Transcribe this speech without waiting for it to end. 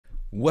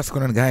What's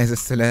going on, guys?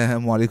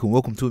 Assalamu alaikum.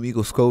 Welcome to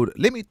Amigoscode.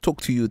 Let me talk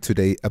to you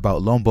today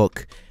about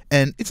Lombok.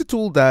 And it's a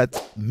tool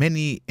that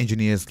many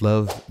engineers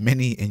love,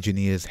 many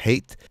engineers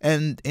hate.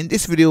 And in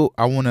this video,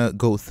 I want to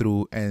go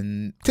through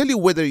and tell you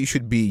whether you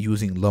should be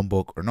using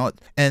Lombok or not.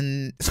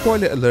 And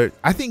spoiler alert,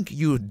 I think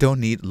you don't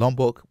need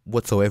Lombok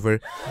whatsoever.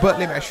 But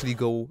let me actually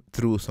go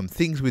through some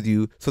things with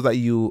you so that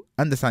you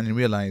understand and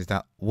realize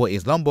that what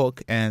is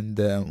Lombok and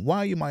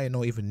why you might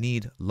not even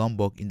need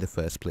Lombok in the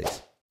first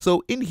place.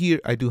 So in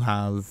here, I do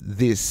have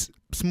this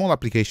small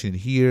application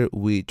here,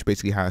 which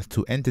basically has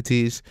two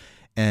entities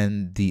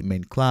and the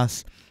main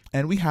class.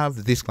 And we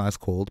have this class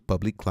called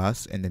public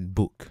class and then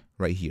book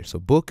right here. So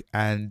book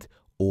and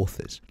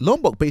authors.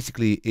 Lombok,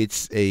 basically,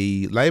 it's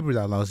a library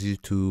that allows you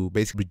to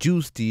basically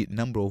reduce the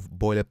number of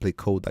boilerplate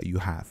code that you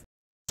have.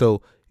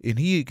 So in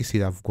here, you can see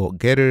that I've got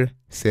getter,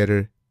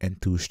 setter, and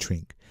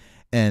toString.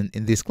 And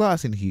in this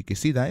class in here, you can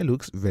see that it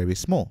looks very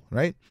small,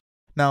 right?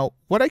 Now,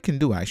 what I can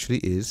do actually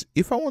is,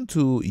 if I want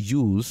to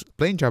use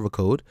plain Java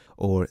code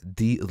or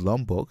the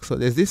Lombok, so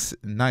there's this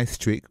nice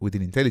trick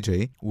within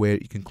IntelliJ where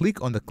you can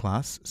click on the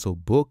class, so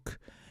book,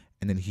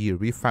 and then here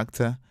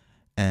refactor,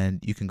 and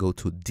you can go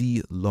to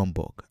the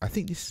Lombok. I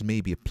think this is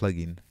maybe a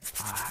plugin.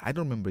 I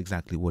don't remember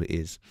exactly what it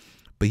is.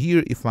 But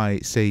here, if I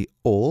say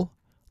all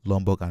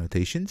Lombok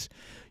annotations,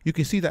 you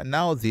can see that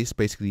now this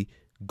basically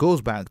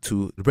goes back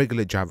to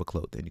regular Java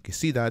code. And you can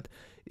see that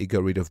it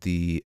got rid of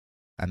the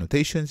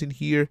annotations in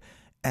here.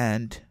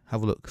 And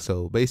have a look.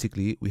 So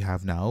basically we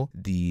have now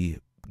the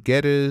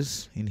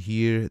getters in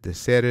here, the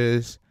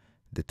setters,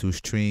 the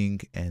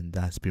toString, and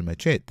that's pretty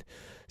much it.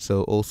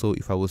 So also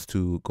if I was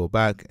to go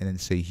back and then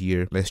say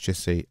here, let's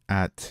just say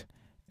at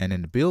and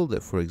then build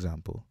it, for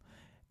example,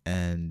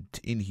 and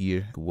in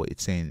here what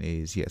it's saying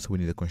is, yes, we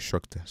need a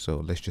constructor. So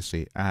let's just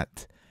say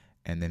at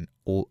and then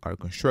all our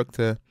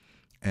constructor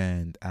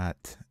and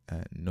at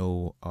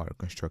no our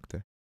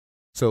constructor.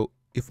 So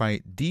if I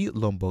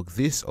de-Lombok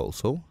this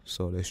also,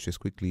 so let's just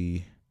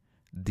quickly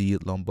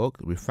de-Lombok,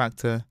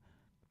 refactor,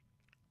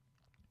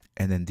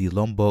 and then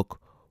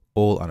de-Lombok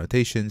all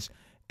annotations,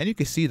 and you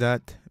can see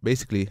that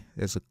basically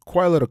there's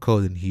quite a lot of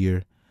code in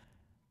here.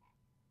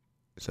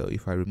 So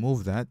if I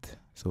remove that,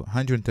 so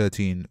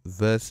 113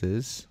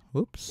 versus,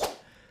 whoops,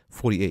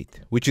 48,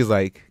 which is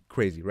like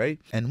crazy,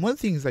 right? And one of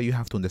the things that you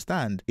have to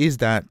understand is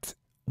that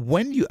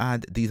when you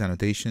add these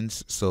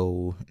annotations,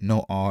 so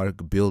no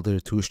arg, builder,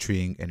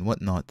 toString, and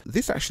whatnot,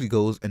 this actually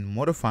goes and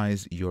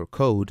modifies your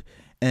code,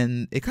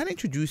 and it kind of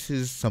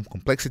introduces some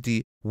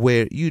complexity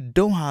where you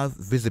don't have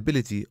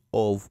visibility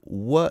of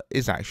what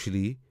is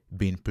actually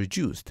being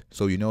produced.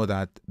 So you know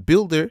that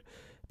builder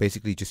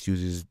basically just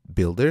uses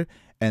builder,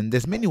 and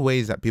there's many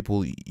ways that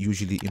people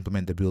usually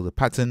implement the builder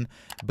pattern,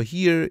 but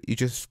here you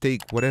just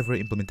take whatever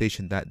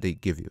implementation that they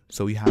give you,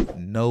 so you have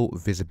no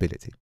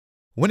visibility.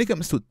 When it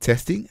comes to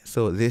testing,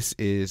 so this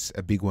is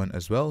a big one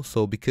as well.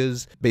 So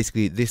because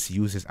basically this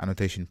uses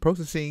annotation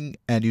processing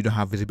and you don't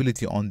have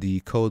visibility on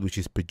the code which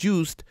is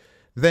produced,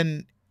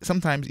 then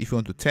sometimes if you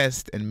want to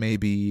test and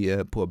maybe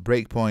put a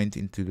breakpoint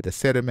into the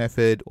setter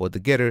method or the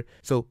getter,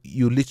 so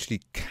you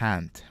literally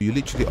can't. You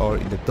literally are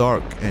in the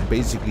dark, and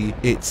basically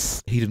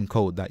it's hidden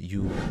code that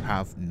you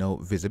have no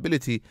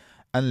visibility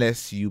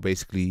unless you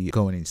basically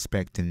go and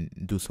inspect and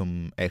do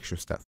some extra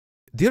stuff.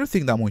 The other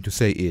thing that I'm going to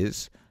say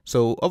is,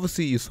 so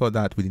obviously you saw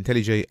that with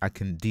IntelliJ, I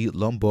can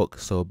de-Lombok.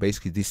 So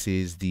basically this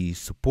is the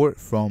support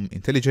from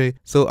IntelliJ.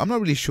 So I'm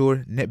not really sure,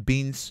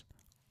 NetBeans,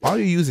 are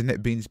you using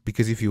NetBeans?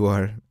 Because if you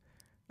are,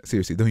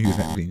 seriously, don't use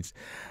NetBeans.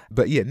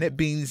 But yeah,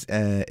 NetBeans,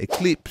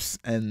 Eclipse,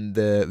 and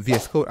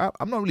VsCode,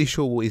 I'm not really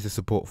sure what is the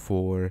support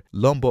for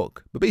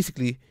Lombok. But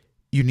basically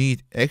you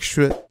need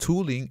extra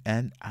tooling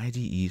and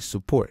IDE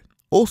support.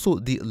 Also,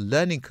 the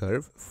learning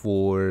curve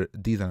for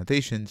these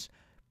annotations,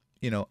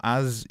 you know,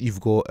 as you've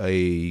got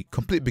a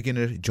complete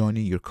beginner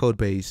joining your code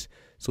base,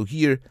 so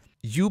here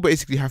you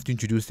basically have to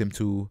introduce them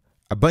to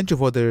a bunch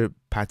of other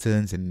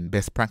patterns and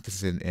best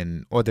practices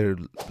and other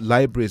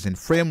libraries and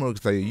frameworks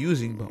that you're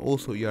using, but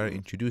also you are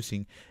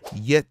introducing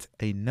yet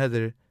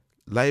another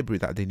library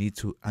that they need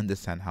to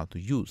understand how to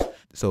use.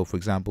 So for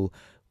example,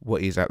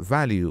 what is at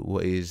value,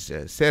 what is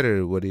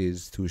setter, what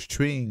is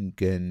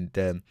toString,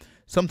 and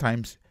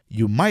sometimes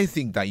you might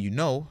think that you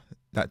know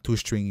that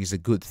toString is a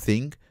good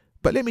thing,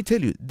 but let me tell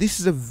you, this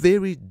is a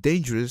very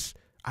dangerous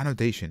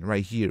annotation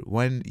right here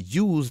when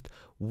used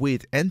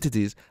with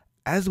entities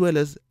as well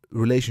as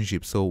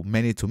relationships, so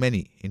many to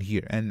many in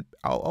here. And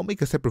I'll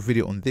make a separate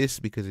video on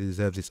this because it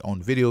deserves its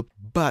own video,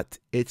 but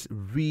it's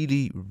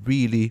really,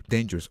 really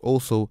dangerous.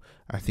 Also,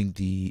 I think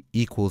the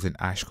equals and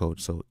hash code,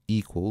 so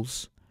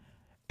equals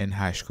and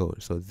hash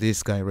code. So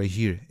this guy right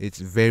here, it's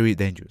very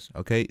dangerous,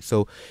 okay?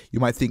 So you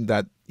might think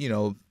that, you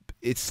know,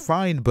 it's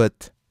fine,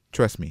 but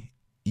trust me,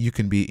 you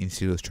can be in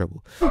serious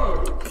trouble.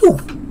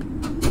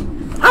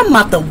 I'm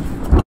not the.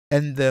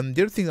 And the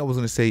other thing I was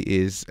going to say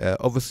is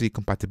obviously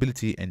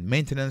compatibility and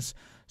maintenance.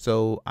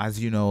 So as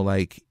you know,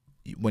 like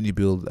when you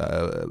build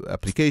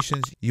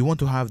applications, you want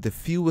to have the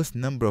fewest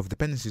number of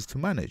dependencies to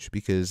manage,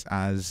 because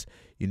as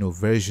you know,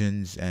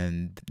 versions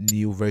and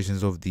new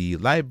versions of the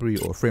library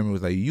or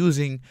framework that you're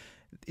using,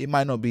 it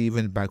might not be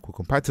even backward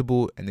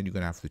compatible, and then you're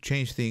gonna have to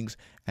change things,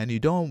 and you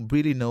don't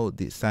really know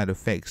the side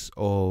effects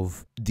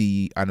of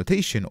the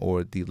annotation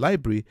or the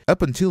library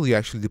up until you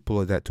actually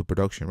deploy that to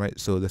production, right?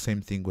 So the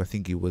same thing, I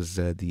think it was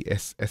the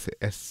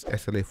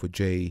SLA for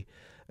J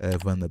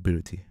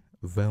vulnerability.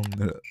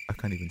 I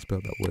can't even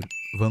spell that word,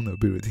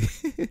 vulnerability.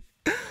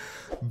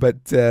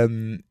 But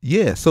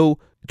yeah, so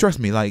trust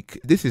me, like,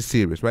 this is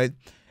serious, right?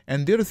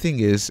 And the other thing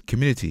is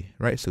community,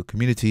 right? So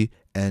community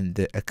and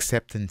the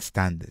acceptance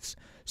standards.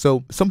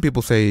 So some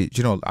people say,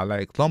 you know, I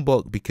like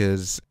Lombok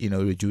because, you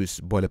know, reduce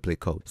boilerplate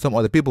code. Some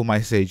other people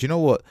might say, you know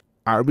what,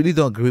 I really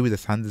don't agree with the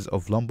standards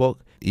of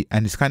Lombok,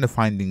 and it's kind of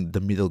finding the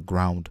middle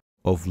ground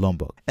of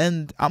Lombok.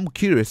 And I'm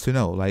curious to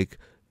know, like,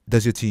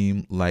 does your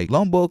team like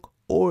Lombok,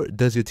 or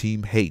does your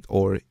team hate,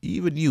 or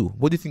even you?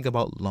 What do you think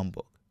about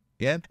Lombok?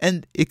 Yeah,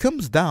 and it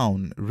comes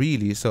down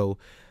really. So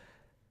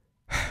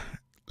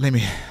let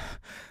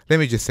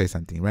me just say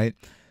something, right?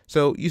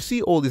 So you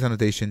see all these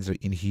annotations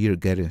in here,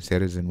 getter and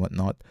setters and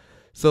whatnot.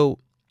 So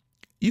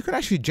you can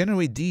actually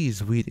generate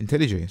these with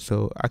IntelliJ.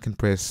 So I can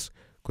press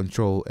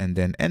Control and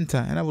then Enter,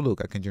 and have a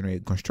look. I can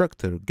generate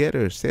constructor,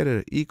 getter,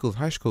 setter, equals,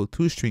 hashcode,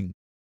 toString.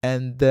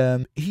 And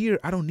here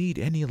I don't need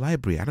any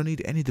library. I don't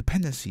need any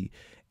dependency,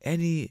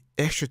 any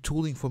extra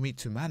tooling for me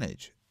to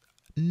manage.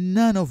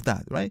 None of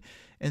that, right?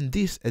 And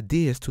this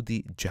adheres to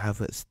the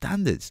Java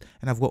standards,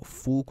 and I've got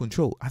full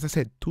control. As I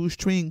said,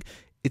 toString,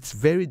 it's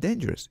very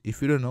dangerous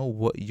if you don't know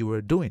what you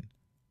are doing,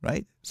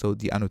 right? So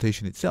the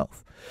annotation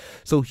itself.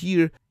 So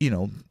here, you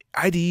know,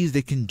 IDEs,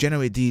 they can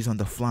generate these on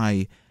the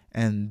fly,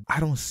 and I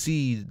don't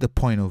see the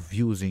point of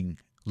using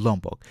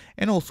Lombok.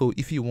 And also,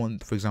 if you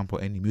want, for example,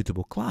 an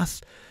immutable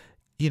class,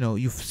 you know,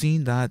 you've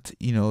seen that,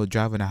 you know,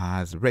 Java now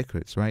has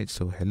records, right?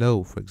 So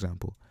hello, for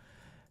example.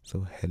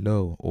 So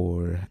hello,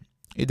 or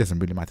it doesn't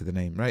really matter the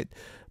name, right?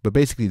 But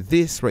basically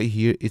this right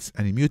here, it's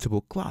an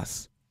immutable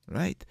class,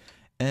 right?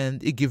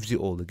 And it gives you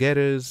all the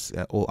getters,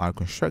 all our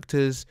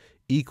constructors,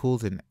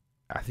 equals, and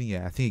I think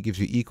it gives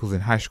you equals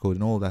and hash code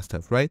and all that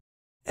stuff, right?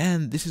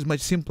 And this is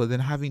much simpler than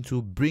having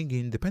to bring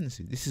in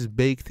dependencies. This is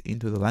baked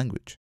into the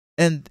language.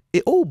 And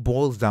it all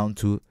boils down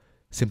to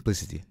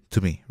simplicity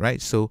to me,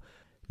 right? So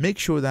make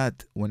sure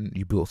that when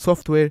you build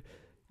software,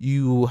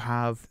 you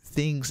have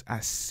things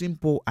as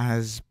simple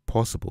as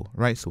possible,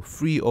 right? So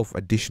free of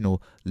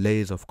additional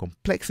layers of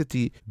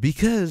complexity,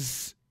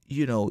 because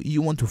you know,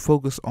 you want to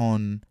focus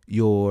on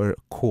your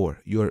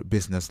core, your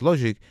business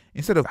logic,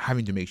 instead of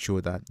having to make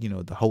sure that, you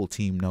know, the whole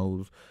team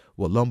knows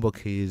what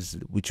Lombok is,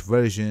 which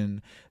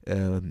version,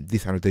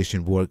 this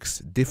annotation works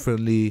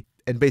differently.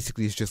 And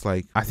basically it's just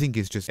like, I think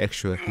it's just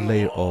extra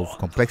layer of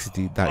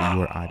complexity that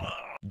you are adding.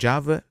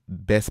 Java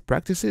best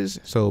practices.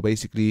 So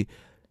basically,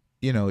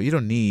 you know, you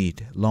don't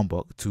need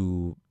Lombok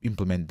to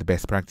implement the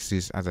best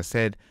practices. As I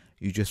said,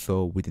 you just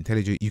saw with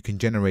IntelliJ, you can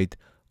generate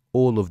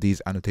all of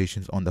these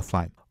annotations on the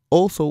fly.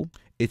 Also,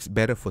 it's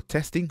better for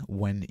testing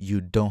when you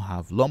don't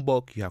have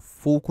Lombok, you have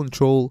full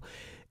control.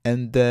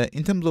 And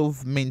in terms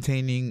of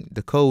maintaining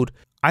the code,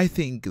 I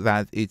think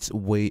that it's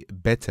way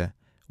better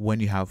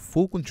when you have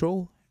full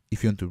control.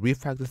 If you want to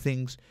refactor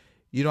things,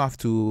 you don't have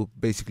to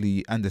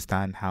basically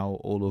understand how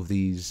all of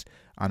these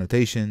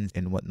annotations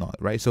and whatnot,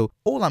 right? So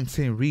all I'm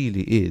saying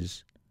really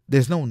is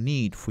there's no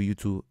need for you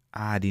to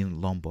add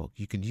in Lombok.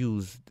 You can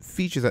use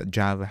features that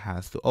Java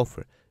has to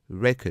offer.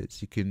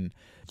 Records, you can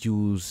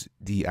use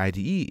the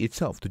IDE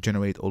itself to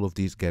generate all of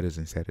these getters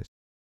and setters.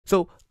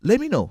 So let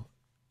me know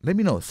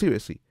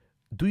seriously,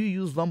 do you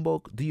use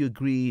Lombok? Do you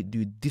agree? Do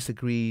you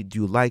disagree? Do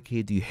you like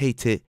it? Do you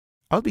hate it?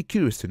 I'll be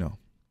curious to know.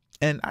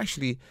 And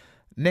actually,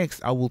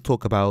 next I will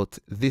talk about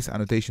this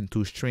annotation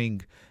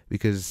toString,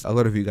 because a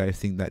lot of you guys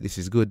think that this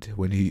is good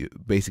when you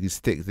basically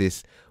stick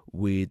this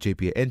with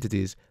JPA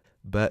entities,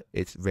 but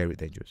it's very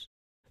dangerous.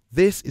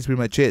 This is pretty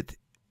much it.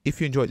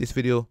 If you enjoyed this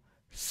video,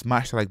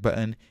 smash the like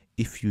button.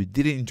 If you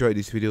didn't enjoy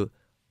this video,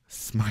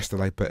 smash the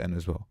like button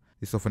as well.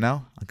 That's all for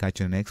now. I'll catch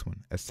you in the next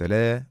one.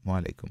 Assalamu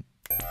alaikum.